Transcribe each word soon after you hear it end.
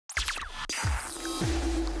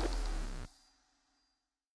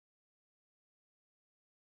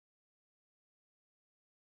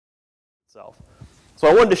itself. So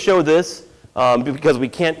I wanted to show this because we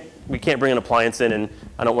can't bring an appliance in, and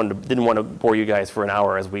I didn't want to bore you guys for an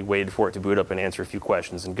hour as we waited for it to boot up and answer a few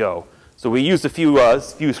questions and go. So we used a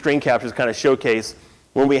few screen captures to kind of showcase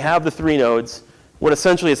when we have the 3 nodes. What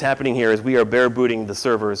essentially is happening here is we are bare booting the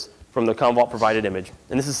servers from the Commvault provided image,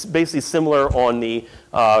 and this is basically similar on the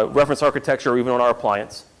reference architecture or even on our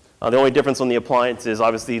appliance. The only difference on the appliance is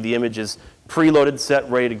obviously the image is preloaded, set,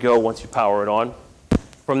 ready to go once you power it on.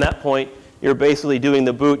 From that point, you're basically doing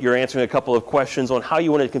the boot. You're answering a couple of questions on how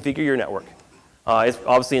you want to configure your network. It's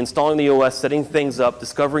obviously installing the OS, setting things up,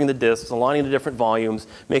 discovering the disks, aligning the different volumes,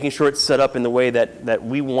 making sure it's set up in the way that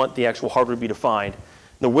we want the actual hardware to be defined.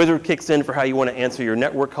 The wizard kicks in for how you want to answer your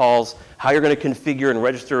network calls, how you're going to configure and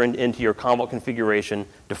register into your Commvault configuration,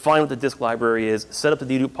 define what the disk library is, set up the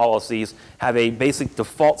dedupe policies, have a basic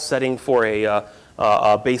default setting for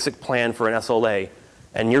a basic plan for an SLA.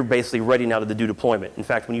 And you're basically ready now to do deployment. In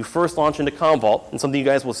fact, when you first launch into Commvault, and something you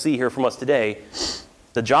guys will see here from us today,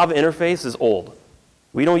 the Java interface is old.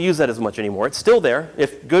 We don't use that as much anymore. It's still there.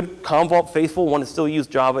 If good Commvault faithful want to still use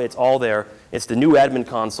Java, it's all there. It's the new admin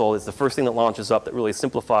console. It's the first thing that launches up that really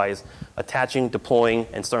simplifies attaching, deploying,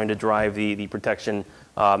 and starting to drive the protection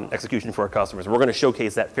execution for our customers. We're going to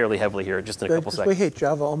showcase that fairly heavily here just in a couple seconds. We hate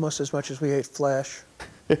Java almost as much as we hate Flash,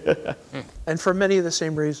 and for many of the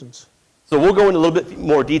same reasons. So we'll go into a little bit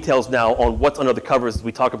more details now on what's under the covers as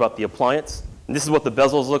we talk about the appliance. And this is what the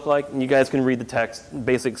bezels look like, and you guys can read the text,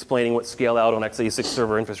 basically explaining what scale out on x86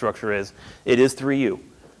 server infrastructure is. It is 3U.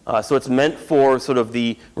 So it's meant for sort of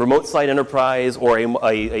the remote site enterprise or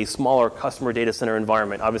a smaller customer data center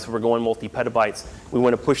environment. Obviously, we're going multi-petabytes. We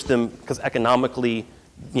want to push them because economically,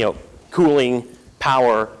 cooling,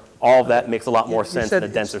 power, all of that makes a lot more sense in a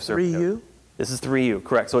denser server. 3U? This is 3U,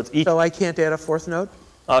 correct. So it's each. So I can't add a 4th node?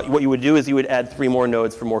 What you would do is you would add 3 more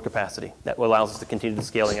nodes for more capacity. That allows us to continue to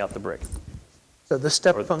scaling out the brick. So the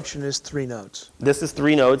step function is 3 nodes. This is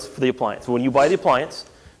 3 nodes for the appliance. So when you buy the appliance,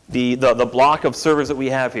 the block of servers that we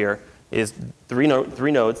have here is 3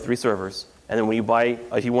 nodes, 3 servers. And then when you buy,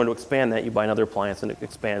 if you want to expand that, you buy another appliance and it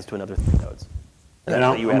expands to another 3 nodes. And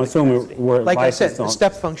I'm assuming we're like licensed I said, on, the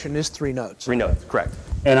step function is 3 nodes. 3 nodes, correct.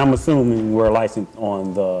 And I'm assuming we're licensed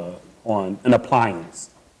on an appliance.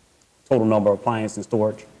 Total number of appliance and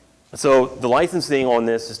storage. So the licensing on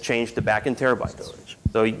this has changed to back in terabytes.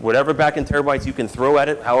 So whatever back in terabytes you can throw at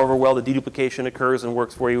it, however well the deduplication occurs and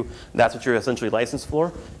works for you, that's what you're essentially licensed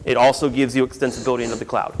for. It also gives you extensibility into the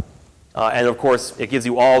cloud. And of course, it gives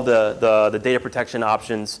you all the data protection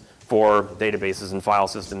options for databases and file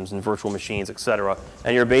systems and virtual machines, et cetera.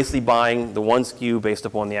 And you're basically buying the one SKU based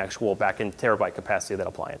upon the actual back in terabyte capacity of that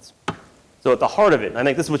appliance. So at the heart of it, I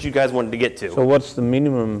think this is what you guys wanted to get to. So what's the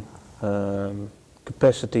minimum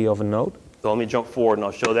capacity of a node? So let me jump forward and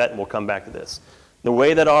I'll show that and we'll come back to this. The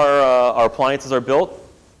way that our appliances are built,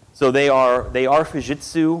 so they are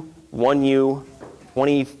Fujitsu 1U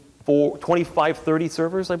 2530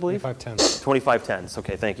 servers, I believe? 2510s. 2510s,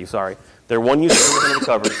 okay, thank you, sorry. They're 1U servers under the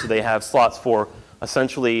covers, so they have slots for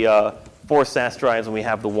essentially 4 SAS drives, and we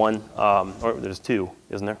have the one, or there's 2,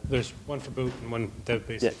 isn't there? There's one for boot and one that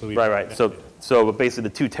basically. Yeah, right. So basically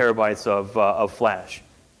the 2 terabytes of flash.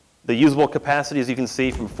 The usable capacity, as you can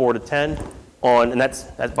see, from 4 to 10 on, and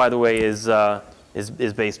that by the way is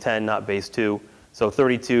base 10, not base 2. So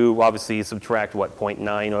 32, obviously you subtract what,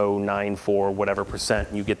 0.9094 whatever %,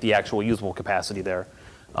 and you get the actual usable capacity there.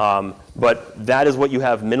 But that is what you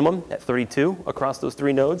have minimum at 32 across those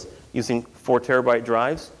 3 nodes using 4 terabyte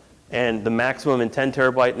drives, and the maximum in 10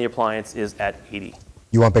 terabyte in the appliance is at 80.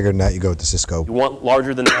 You want bigger than that, you go with the Cisco. You want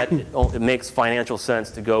larger than that, it makes financial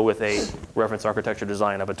sense to go with a reference architecture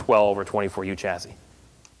design of a 12 or 24U chassis.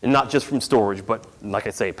 And not just from storage, but like I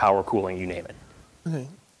say, power, cooling, you name it. Okay.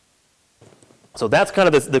 So that's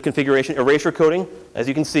kind of the configuration. Erasure coding, as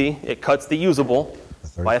you can see, it cuts the usable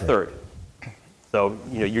by a third. So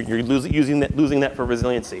you're losing that for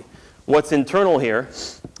resiliency. What's internal here,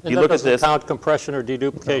 you look at this. Count compression or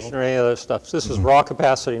deduplication or any other stuff. So this is raw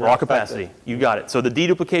capacity. Raw capacity, you got it. So the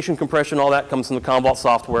deduplication, compression, all that comes from the Commvault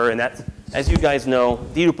software, and that's, as you guys know,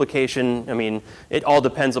 deduplication, I mean, it all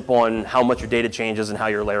depends upon how much your data changes and how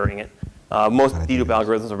you're layering it. Most dedupe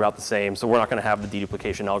algorithms are about the same, so we're not going to have the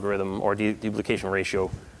deduplication algorithm or deduplication ratio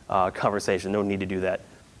conversation. No need to do that.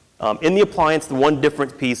 In the appliance, the one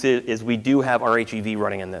different piece is we do have our HEV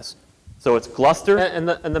running in this. So it's Gluster. And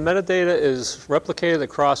the metadata is replicated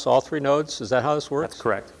across all 3 nodes? Is that how this works? That's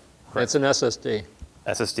correct. It's an SSD.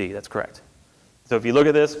 SSD, that's correct. So if you look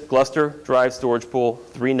at this, Gluster, drive, storage pool,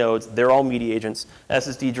 3 nodes, they're all media agents.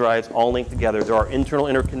 SSD drives all linked together. There are internal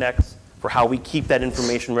interconnects for how we keep that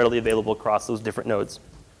information readily available across those different nodes.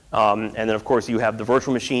 And then, of course, you have the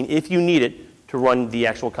virtual machine if you need it to run the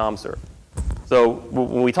actual CommServe. So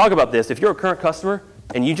when we talk about this, if you're a current customer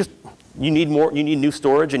and you need new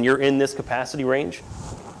storage and you're in this capacity range,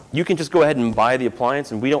 you can just go ahead and buy the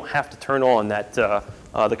appliance, and we don't have to turn on that the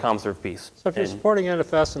CommServe piece. So if you're supporting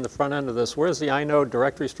NFS in the front end of this, where's the inode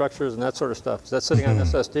directory structures and that sort of stuff? Is that sitting on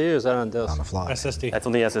SSD or is that on disk? On the fly. SSD. That's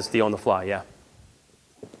on the SSD on the fly, yeah.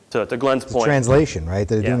 To Glenn's It's point. translation, right?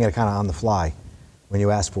 They're doing Yeah. it kind of on the fly when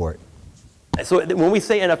you ask for it. So when we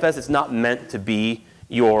say NFS, it's not meant to be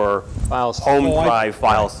your File system. home drive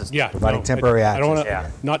file system. Yeah. Providing temporary I don't want Yeah.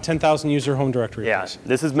 to, not 10,000 user home directory. Yeah, please.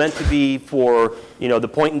 this is meant to be for, the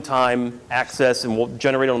point in time access, and we'll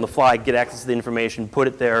generate it on the fly, get access to the information, put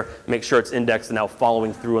it there, make sure it's indexed and now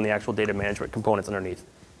following through on the actual data management components underneath.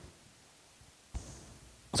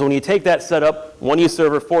 So when you take that setup, one U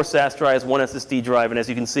server, 4 SAS drives, 1 SSD drive, and as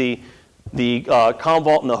you can see, the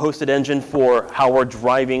Commvault and the hosted engine for how we're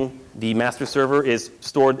driving the master server is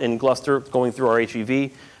stored in Gluster going through our HEV.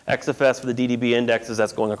 XFS for the DDB indexes,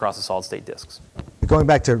 that's going across the solid state disks. Going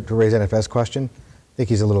back to Ray's NFS question, I think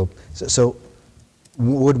he's a little, so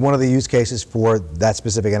would one of the use cases for that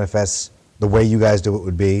specific NFS, the way you guys do it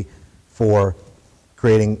would be for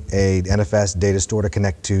creating a NFS data store to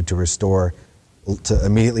connect to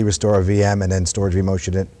immediately restore a VM and then storage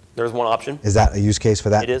vMotion it? There's one option. Is that a use case for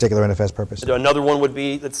that It is. particular NFS purpose? Another one would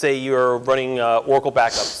be, let's say you're running Oracle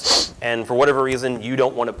backups, and for whatever reason, you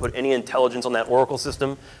don't want to put any intelligence on that Oracle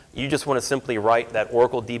system. You just want to simply write that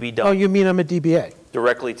Oracle DB dump Oh, you mean I'm a DBA?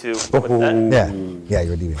 directly to what's that? Yeah,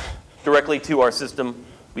 you're a DB. Directly to our system.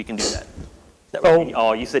 We can do that. That would mean,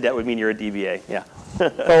 oh, you said that would mean you're a DBA. Yeah.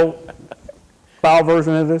 So, cloud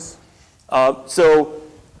version of this? At the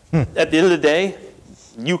end of the day,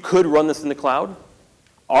 you could run this in the cloud.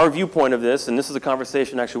 Our viewpoint of this, and this is a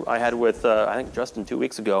conversation actually I had with, I think, Justin 2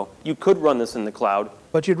 weeks ago, you could run this in the cloud.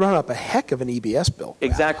 But you'd run up a heck of an EBS bill.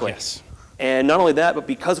 Exactly. Yes. And not only that, but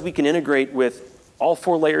because we can integrate with all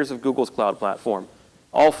 4 layers of Google's cloud platform,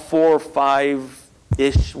 all 4 or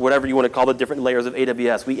 5-ish, whatever you want to call the different layers of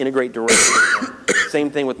AWS, we integrate directly with them. Same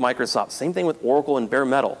thing with Microsoft. Same thing with Oracle and bare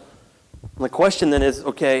metal. And the question then is,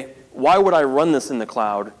 okay, why would I run this in the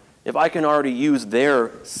cloud if I can already use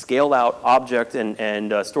their scaled-out object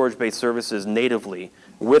and storage-based services natively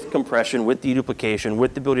with compression, with deduplication,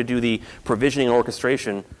 with the ability to do the provisioning and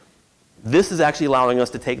orchestration? This is actually allowing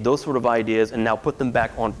us to take those sort of ideas and now put them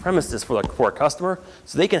back on premises for a customer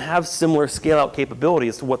so they can have similar scale-out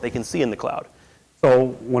capabilities to what they can see in the cloud. So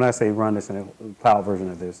when I say run this in a cloud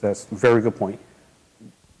version of this, that's a very good point.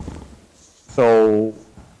 So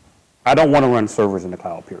I don't want to run servers in the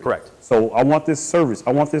cloud, period. Correct. So I want this service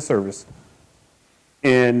but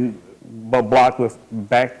backed with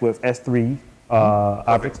S3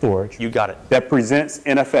 object storage. You got it. That presents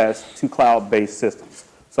NFS to cloud-based systems.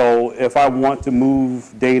 So if I want to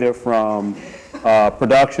move data from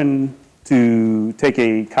production to take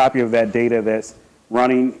a copy of that data that's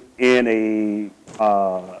running in a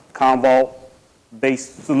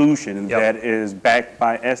Commvault-based solution that is backed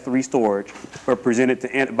by S3 storage, but presented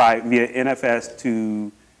via NFS to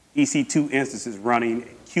EC2 instances running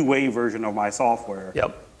QA version of my software.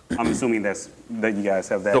 Yep. I'm assuming that you guys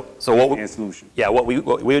have that solution. Yeah, what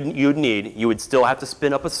you'd need, you would still have to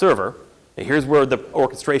spin up a server. And here's where the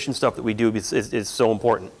orchestration stuff that we do is so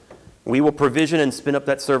important. We will provision and spin up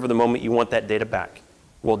that server the moment you want that data back.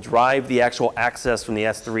 We'll drive the actual access from the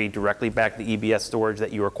S3 directly back to the EBS storage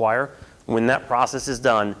that you require. When that process is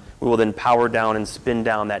done, we will then power down and spin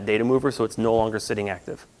down that data mover so it's no longer sitting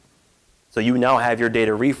active. So you now have your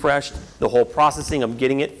data refreshed. The whole processing of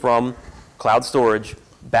getting it from cloud storage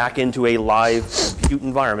back into a live compute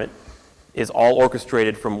environment is all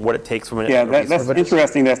orchestrated from what it takes from an that's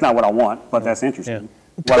interesting. That's not what I want, but that's interesting.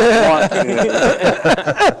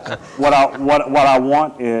 Yeah. What I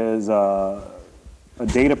want is a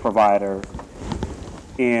data provider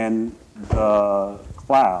in the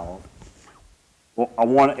cloud. Well, I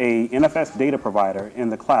want a NFS data provider in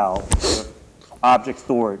the cloud with object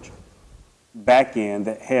storage backend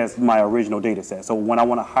that has my original data set. So when I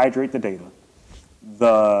want to hydrate the data,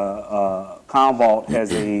 the Commvault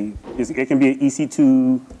has it can be an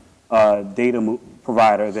EC2 data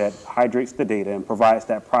provider that hydrates the data and provides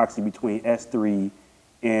that proxy between S3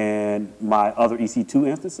 and my other EC2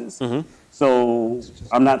 instances. Mm-hmm. So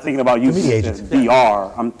I'm not thinking about using this as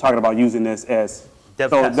DR. I'm talking about using this as if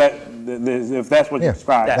that's what you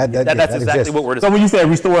described. That's exactly what we're describing. So when you say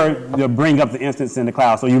restore, bring up the instance in the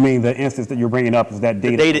cloud, so you mean the instance that you're bringing up is that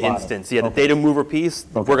data data provider. Instance, yeah, the data mover piece.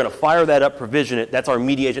 Okay. We're going to fire that up, provision it. That's our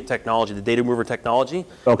media agent technology, the data mover technology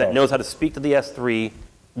that knows how to speak to the S3,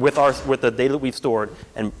 with the data that we've stored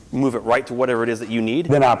and move it right to whatever it is that you need.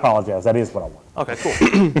 Then I apologize. That is what I want. Okay,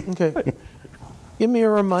 cool. Okay. Give me a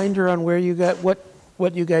reminder on where you got,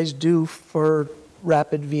 what you guys do for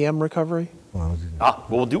rapid VM recovery.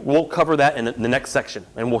 We'll cover that in the next section,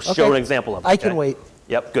 and we'll show Okay. an example of it. I can wait.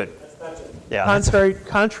 Yep, good. Yeah.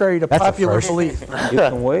 Contrary to That's a popular first. belief. You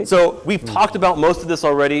can wait. So we've talked about most of this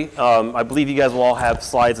already. I believe you guys will all have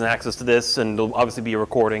slides and access to this, and there'll obviously be a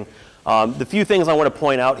recording. The few things I want to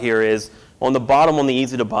point out here is on the bottom on the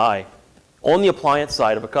easy to buy, on the appliance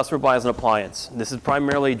side, if a customer buys an appliance, this is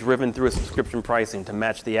primarily driven through a subscription pricing to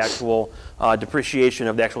match the actual depreciation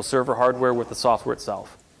of the actual server hardware with the software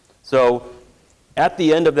itself. So at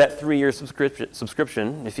the end of that 3-year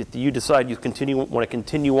subscription, if you decide you want to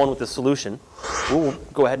continue on with the solution, we'll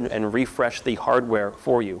go ahead and refresh the hardware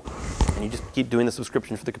for you. And you just keep doing the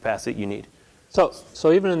subscription for the capacity you need. So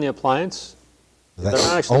even in the appliance, they're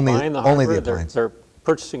not actually Only- buying the only the hardware, appliance. they're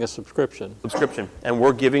purchasing a subscription. And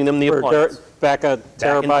we're giving them the For appliance. backup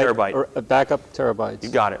terabyte, terabyte. or backup terabytes. You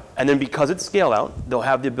got it. And then because it's scale out, they'll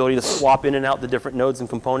have the ability to swap in and out the different nodes and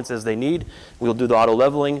components as they need. We'll do the auto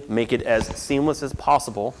leveling, make it as seamless as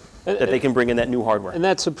possible that they can bring in that new hardware. And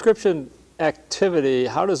that subscription activity,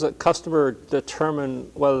 how does a customer determine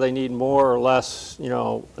whether they need more or less,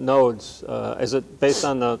 nodes? Is it based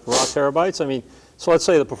on the raw terabytes? I mean, so let's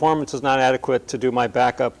say the performance is not adequate to do my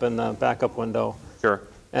backup in the backup window. Sure.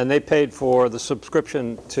 And they paid for the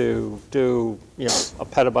subscription to do, a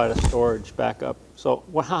petabyte of storage backup. So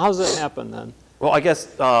how does that happen then? Well, I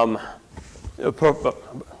guess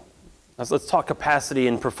let's talk capacity,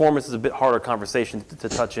 and performance is a bit harder conversation to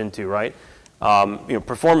touch into, right?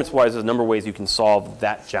 Performance-wise, there's a number of ways you can solve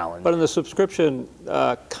that challenge. But in the subscription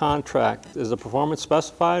contract, is the performance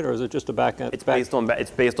specified, or is it just a back-end? It's based on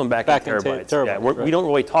back-end Back-end terabytes. terabytes, Yeah, right. we don't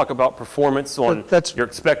really talk about performance on you're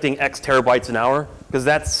expecting X terabytes an hour, because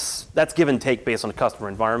that's give and take based on the customer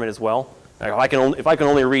environment as well. Like if I can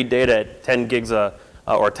only read data at 10 gigs or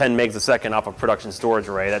 10 megs a second off a production storage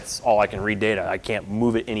array, that's all I can read data. I can't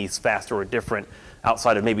move it any faster or different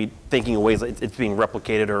outside of maybe thinking of ways that it's being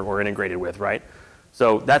replicated or integrated with, right?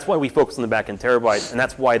 So that's why we focus on the back-end terabytes, and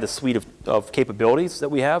that's why the suite of capabilities that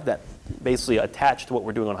we have that basically attach to what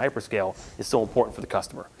we're doing on HyperScale is so important for the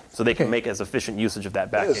customer. So they can make as efficient usage of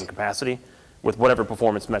that back-end capacity with whatever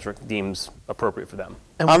performance metric deems appropriate for them.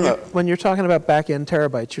 And when you're talking about back-end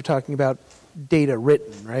terabytes, you're talking about data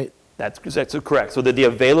written, right? That's correct. So the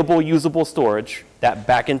available usable storage, that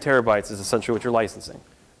back-end terabytes is essentially what you're licensing.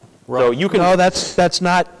 Right. So you can. No, that's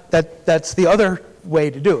the other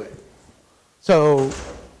way to do it. So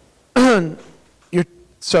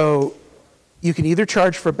you can either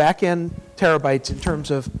charge for back-end terabytes in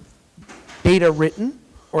terms of data written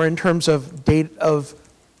or in terms of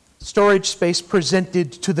storage space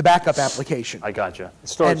presented to the backup application. I gotcha.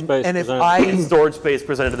 Storage space. And if presented. Storage space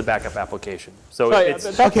presented to the backup application. So Right,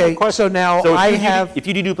 it's okay. So now if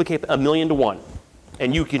you deduplicate 1,000,000 to 1,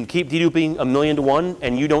 and you can keep deduping 1,000,000 to 1,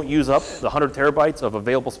 and you don't use up the 100 terabytes of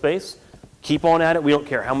available space, keep on at it. We don't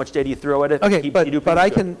care how much data you throw at it. Okay, keep but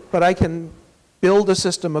deduping. I can build a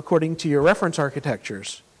system according to your reference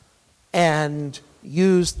architectures, and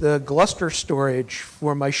use the Gluster storage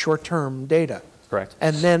for my short-term data. Correct.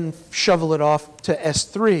 And then shovel it off to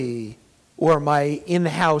S3 or my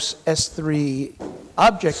in-house S3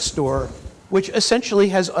 object store, which essentially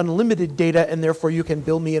has unlimited data, and therefore you can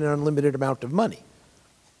bill me an unlimited amount of money.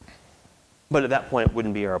 But at that point, it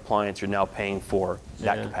wouldn't be our appliance. You're now paying for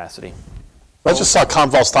that capacity. I just saw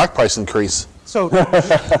Commvault stock price increase. So,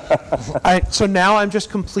 so now I'm just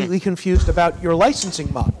completely confused about your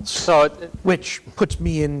licensing models, So which puts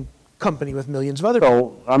me in company with millions of other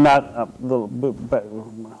people. So I'm not a little bit, but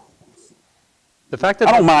the fact that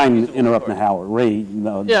I don't mind interrupting Howard, Ray,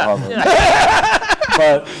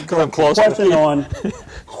 but Come closer.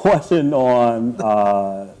 question on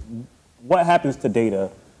what happens to data.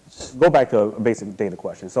 Go back to a basic data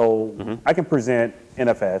question. So I can present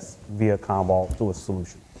NFS via Commvault to a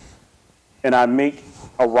solution, and I make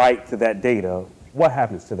a write to that data. What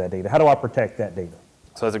happens to that data? How do I protect that data?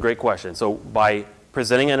 So that's a great question. So by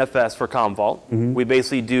presenting NFS for Commvault, we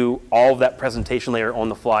basically do all of that presentation layer on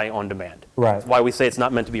the fly, on demand. Right. That's why we say it's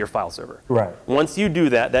not meant to be your file server. Right. Once you do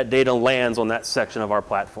that, that data lands on that section of our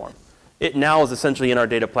platform. It now is essentially in our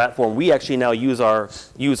data platform. We actually now use our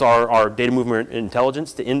data movement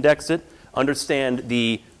intelligence to index it, understand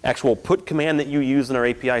the actual put command that you use in our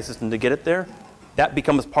API system to get it there. That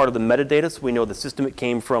becomes part of the metadata, so we know the system it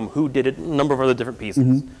came from, who did it, a number of other different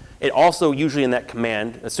pieces. It also, usually in that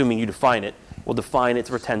command, assuming you define it, will define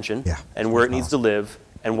its retention and where it needs to live,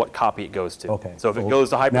 and what copy it goes to. Okay. So if it goes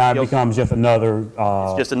to Now it HyperScale, becomes just another,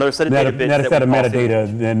 it's just another set of data bits. another set of that we call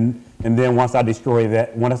metadata, and then once I destroy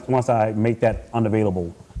that, once I make that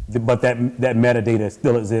unavailable, but that metadata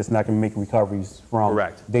still exists, and I can make recoveries from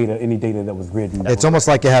Correct. any data that was written. It's almost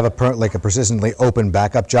like you have like a persistently open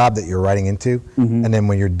backup job that you're writing into, and then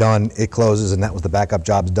when you're done, it closes, and that was the backup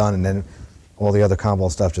job's done, and then all the other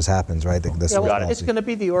Commvault stuff just happens, right? Yeah, well, it's going to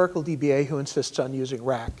be the Oracle DBA who insists on using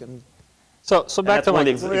rack. And So back That's to one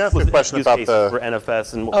my of the Let me ask you a question use about cases the- for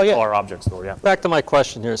NFS and what Oh, we yeah. call our object store. Yeah. back to my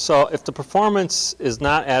question here. So if the performance is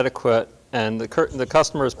not adequate and the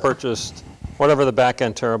customer has purchased whatever the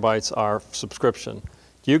back-end terabytes are for subscription,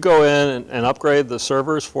 do you go in and upgrade the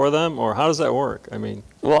servers for them, or how does that work? I mean,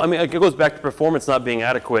 Well, I mean, it goes back to performance not being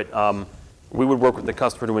adequate. We would work with the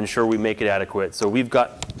customer to ensure we make it adequate. So we've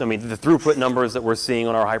got, I mean, the throughput numbers that we're seeing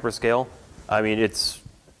on our HyperScale, I mean,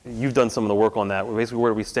 you've done some of the work on that. Basically,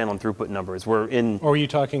 where do we stand on throughput numbers? We're in, Or are you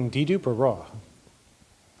talking dedupe or raw?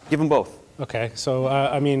 give them both. Okay, so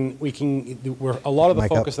I mean, a lot of the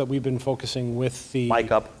Mic up. focus that we've been focusing with the.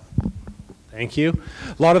 Mic up. Thank you.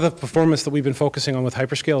 A lot of the performance that we've been focusing on with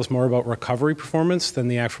HyperScale is more about recovery performance than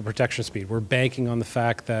the actual protection speed. We're banking on the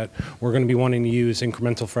fact that we're going to be wanting to use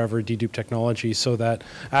incremental forever dedupe technology so that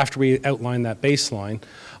after we outline that baseline,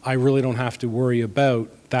 I really don't have to worry about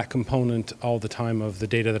that component all the time of the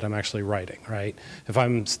data that I'm actually writing, right? If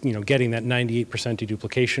I'm, getting that 98%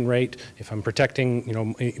 deduplication rate, if I'm protecting,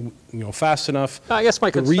 fast enough. I guess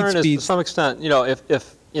my the read concern is to speeds- some extent,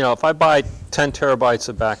 if I buy 10 terabytes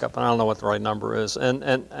of backup, and I don't know what the right number is, and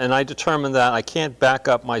I determine that I can't back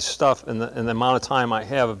up my stuff in the amount of time I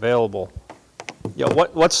have available,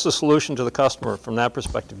 what's the solution to the customer from that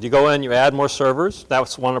perspective? Do you go in, you add more servers?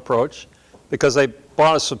 That's one approach. Because they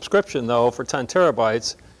bought a subscription, though, for 10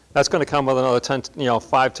 terabytes, that's going to come with another 10, 16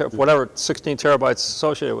 terabytes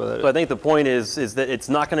associated with it. So I think the point is that it's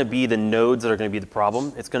not going to be the nodes that are going to be the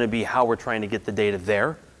problem. It's going to be how we're trying to get the data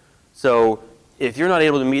there. So if you're not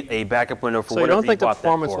able to meet a backup window for So you whatever don't think the bought that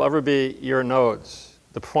performance for, will ever be your nodes?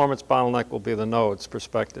 The performance bottleneck will be the nodes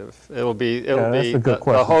perspective. It'll be that's a good the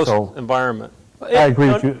question. host So- environment. I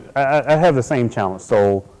agree with you. I have the same challenge.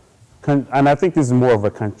 So, and I think this is more of a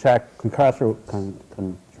contractual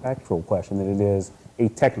question than it is a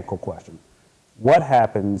technical question. What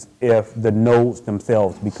happens if the nodes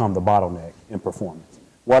themselves become the bottleneck in performance?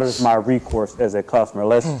 What is my recourse as a customer?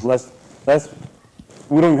 We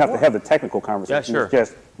don't even have to have the technical conversation. Yeah, sure. It's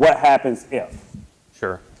just what happens if.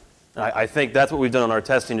 Sure. I think that's what we've done on our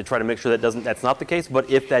testing to try to make sure that's not the case. But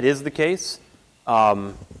if that is the case,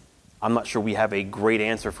 I'm not sure we have a great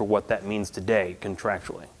answer for what that means today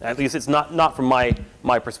contractually. At least it's not from my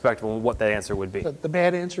perspective on what that answer would be. the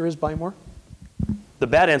bad answer is buy more? The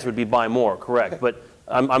bad answer would be buy more, correct. But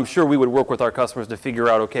I'm sure we would work with our customers to figure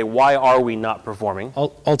out, okay, why are we not performing?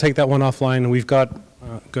 I'll take that one offline. We've got,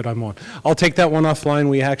 good, I'm on. I'll take that one offline.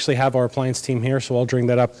 We actually have our appliance team here, so I'll bring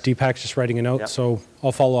that up. Deepak's just writing a note, Yep. so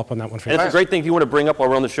I'll follow up on that one for you. And it's a great thing if you want to bring up while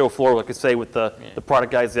we're on the show floor, like I say, with the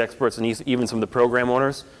product guys, the experts, and even some of the program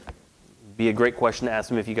owners. Be a great question to ask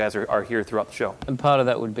them if you guys are here throughout the show. And part of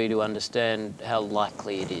that would be to understand how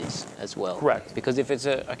likely it is as well. Correct. Because if it's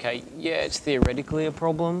it's theoretically a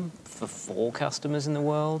problem for 4 customers in the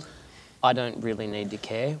world, I don't really need to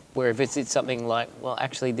care. Where if it's something like, well,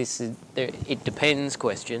 actually, it depends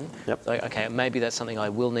question. Yep. So, okay, maybe that's something I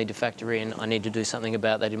will need to factor in. I need to do something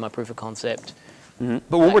about that in my proof of concept. Mm-hmm.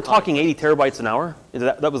 But when we're talking 80 terabytes an hour,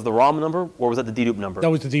 that was the ROM number, or was that the dedupe number? That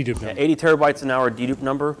was the dedupe number. 80 terabytes an hour dedupe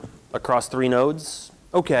number across 3 nodes.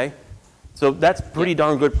 Okay. So that's pretty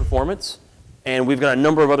darn good performance. And we've got a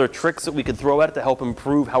number of other tricks that we could throw at it to help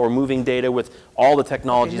improve how we're moving data with all the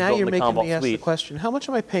technologies Now built you're in the making me Commvault ask the suite. question, how much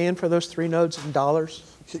am I paying for those 3 nodes in dollars?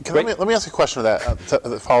 Let me ask you a question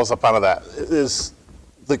that follows up out of that.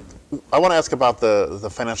 I want to ask about the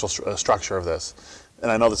financial structure of this.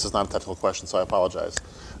 And I know this is not a technical question, so I apologize.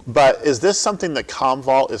 But is this something that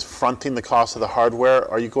Commvault is fronting the cost of the hardware?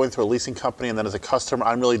 Are you going through a leasing company and then as a customer,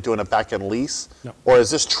 I'm really doing a back-end lease? No. Or is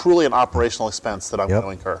this truly an operational expense that I'm going to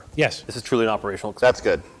incur? Yes. This is truly an operational expense. That's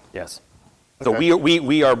good. Yes. So Okay.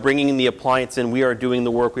 we are bringing the appliance in. We are doing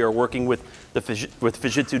the work. We are working with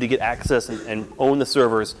Fujitsu to get access and own the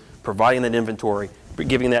servers, providing that inventory,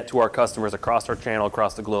 giving that to our customers across our channel,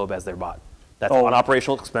 across the globe as they're bought. That's an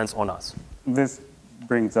operational expense on us. This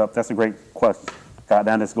brings up, that's a great question.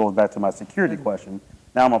 Now this goes back to my security question.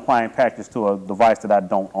 Now I'm applying patches to a device that I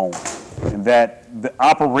don't own. And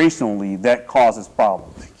operationally, that causes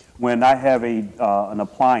problems. When I have an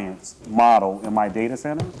appliance model in my data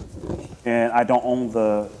center, and I don't own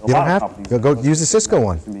You don't have to. Go use the Cisco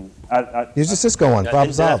one. Use the Cisco one, problem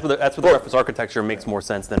And solved. that's where the reference architecture makes more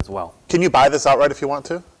sense then as well. Can you buy this outright if you want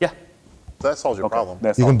to? Yeah. That solves your problem.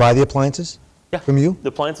 You can buy the appliances from you? The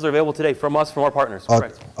appliances are available today from us, from our partners. Oh,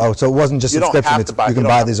 Correct. oh, so it wasn't just You don't subscription, have to buy. you can don't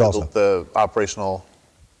buy have these to also? The operational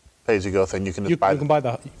pay-as-you-go thing. You can just You buy can buy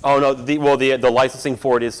the, Oh, no, the licensing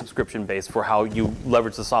for it is subscription-based for how you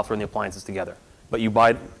leverage the software and the appliances together. But you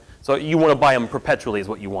buy, so you want to buy them perpetually is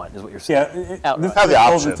what you want, is what you're saying. Yeah, this Have the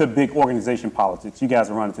goes option. into big organization politics. You guys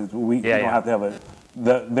are running into, we Yeah, don't yeah. have to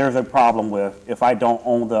have there's a problem with, if I don't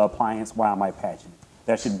own the appliance, why am I patching it?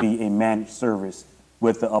 That should be a managed service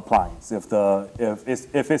with the appliance. If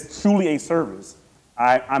it's truly a service,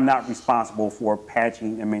 I'm not responsible for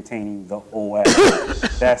patching and maintaining the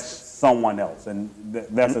OS. That's someone else, and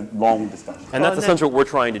that's a long discussion. And that's essentially what we're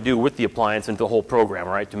trying to do with the appliance and the whole program,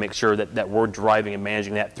 right? To make sure that we're driving and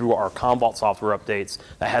managing that through our Commvault software updates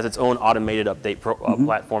that has its own automated update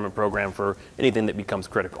platform and program for anything that becomes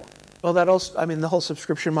critical. Well, that also, I mean, the whole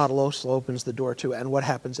subscription model also opens the door to, and what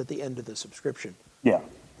happens at the end of the subscription. Yeah.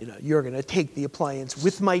 You know, you're going to take the appliance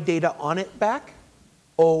with my data on it back?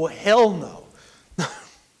 Oh, hell no.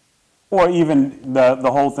 Or even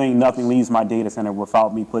the whole thing, nothing leaves my data center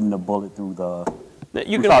without me putting a bullet through the.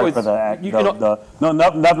 You can always,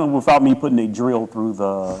 nothing without me putting a drill through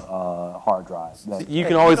the hard drive. you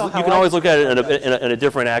can always look at it in a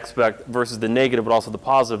different aspect versus the negative, but also the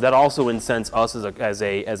positive. That also incents us as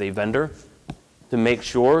a vendor to make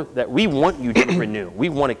sure that we want you to renew. We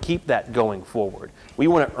want to keep that going forward. We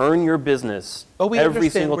want to earn your business every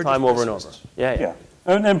single time over and over. Yeah.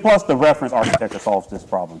 And plus the reference architecture solves this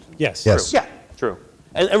problem too. yes. Yes. Yeah. True.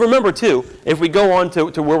 And remember too, if we go on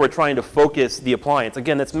to where we're trying to focus the appliance,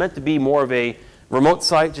 again, that's meant to be more of a remote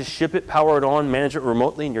site. Just ship it, power it on, manage it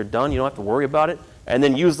remotely, and you're done. You don't have to worry about it. And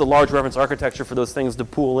then use the large reference architecture for those things to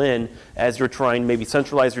pull in as you're trying to maybe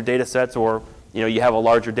centralize your data sets, or you have a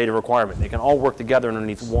larger data requirement. They can all work together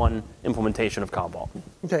underneath one implementation of Commvault.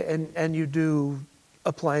 Okay, and you do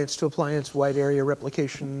appliance to appliance wide area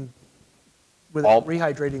replication without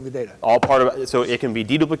rehydrating the data. All part of it, so it can be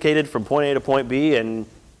deduplicated from point A to point B and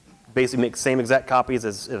basically make same exact copies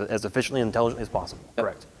as efficiently and intelligently as possible.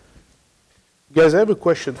 Correct. Guys, I have a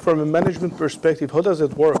question. From a management perspective, how does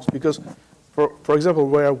it work? Because, for example,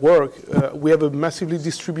 where I work, we have a massively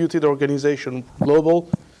distributed organization, global,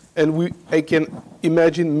 and I can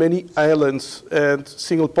imagine many islands and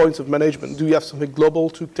single points of management. Do you have something global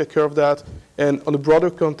to take care of that? And on a broader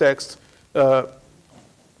context,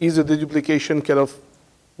 is the deduplication kind of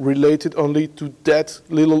related only to that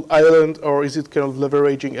little island, or is it kind of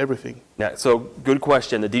leveraging everything? Yeah, so good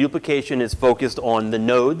question. The deduplication is focused on the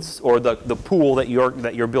nodes or the pool that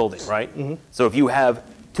you're building, right? Mm-hmm. So if you have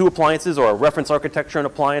two appliances or a reference architecture and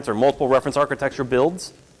appliance or multiple reference architecture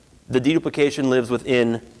builds, the deduplication lives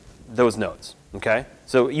within those nodes, okay?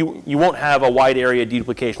 So you won't have a wide area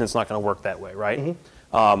deduplication. It's not going to work that way, right?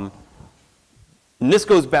 Mm-hmm. And this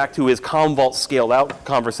goes back to his Commvault scaled out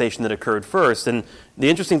conversation that occurred first. And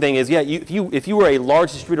the interesting thing is, yeah, if you were a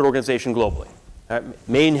large distributed organization globally,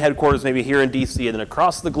 main headquarters maybe here in DC, and then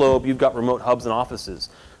across the globe you've got remote hubs and offices.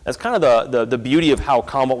 That's kind of the beauty of how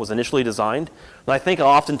Commvault was initially designed. And I think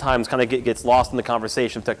oftentimes kind of gets lost in the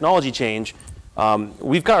conversation of technology change.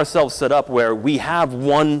 We've got ourselves set up where we have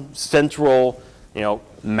one central,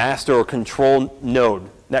 master or control node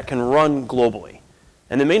that can run globally.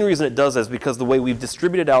 And the main reason it does that is because the way we've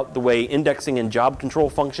distributed out the way indexing and job control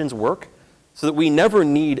functions work, so that we never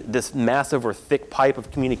need this massive or thick pipe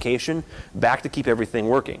of communication back to keep everything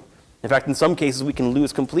working. In fact, in some cases, we can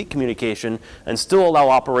lose complete communication and still allow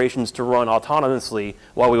operations to run autonomously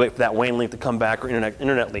while we wait for that WAN link to come back or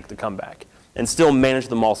internet link to come back, and still manage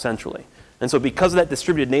them all centrally. And so because of that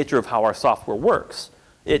distributed nature of how our software works,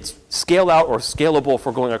 it's scale out or scalable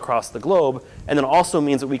for going across the globe, and then also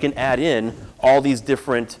means that we can add in all these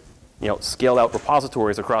different scale out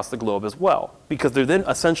repositories across the globe as well, because they're then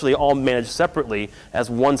essentially all managed separately as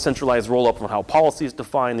one centralized roll-up on how policies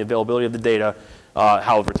define the availability of the data,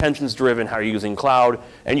 how retention is driven, how you're using cloud,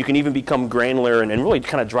 and you can even become granular and really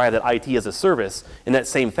kind of drive that IT as a service in that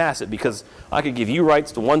same facet, because I could give you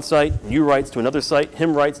rights to one site, you rights to another site,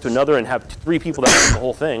 him rights to another, and have 3 people that run the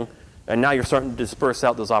whole thing. And now you're starting to disperse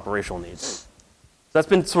out those operational needs. So that's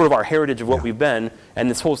been sort of our heritage of what we've been, and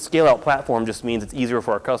this whole scale-out platform just means it's easier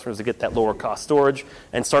for our customers to get that lower-cost storage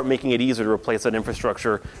and start making it easier to replace that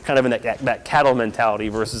infrastructure, kind of in that cattle mentality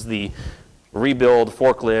versus the rebuild,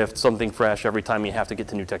 forklift, something fresh every time you have to get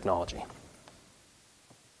to new technology.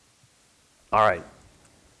 All right.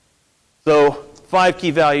 So 5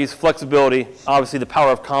 key values: flexibility. Obviously, the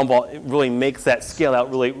power of Commvault really makes that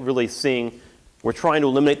scale-out really seeing We're trying to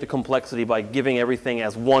eliminate the complexity by giving everything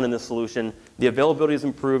as one in the solution. The availability is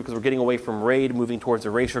improved because we're getting away from RAID, moving towards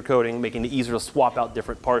erasure coding, making it easier to swap out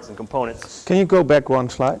different parts and components. Can you go back one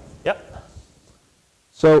slide? Yep.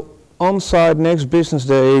 So on-site next business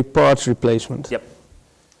day parts replacement. Yep.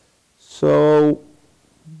 So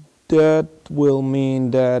that will mean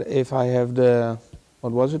that if I have the,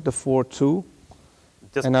 what was it, the 4.2,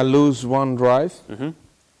 and I lose one drive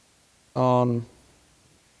on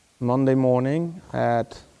Monday morning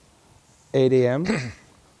at 8 a.m.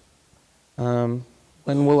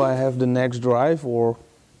 When will I have the next drive, or?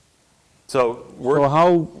 So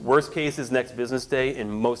how? Worst case is next business day.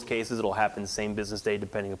 In most cases, it'll happen same business day,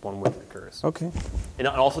 depending upon when it occurs. Okay. And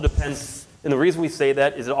it also depends. And the reason we say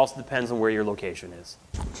that is it also depends on where your location is.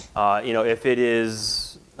 If it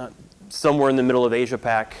is somewhere in the middle of Asia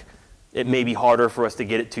Pac, it may be harder for us to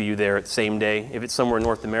get it to you there at same day. If it's somewhere in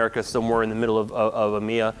North America, somewhere in the middle of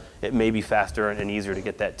EMEA, it may be faster and easier to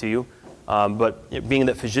get that to you. But being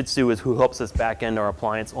that Fujitsu is who helps us back end our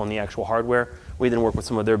appliance on the actual hardware, we then work with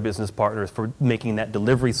some of their business partners for making that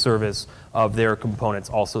delivery service of their components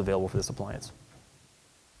also available for this appliance.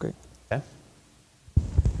 Okay. Okay.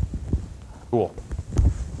 Cool.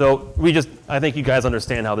 So I think you guys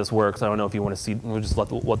understand how this works. I don't know if you want to see, we'll just let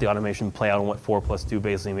the automation play out on what 4 + 2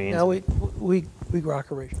 basically means. No, we rock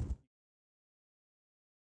erasure.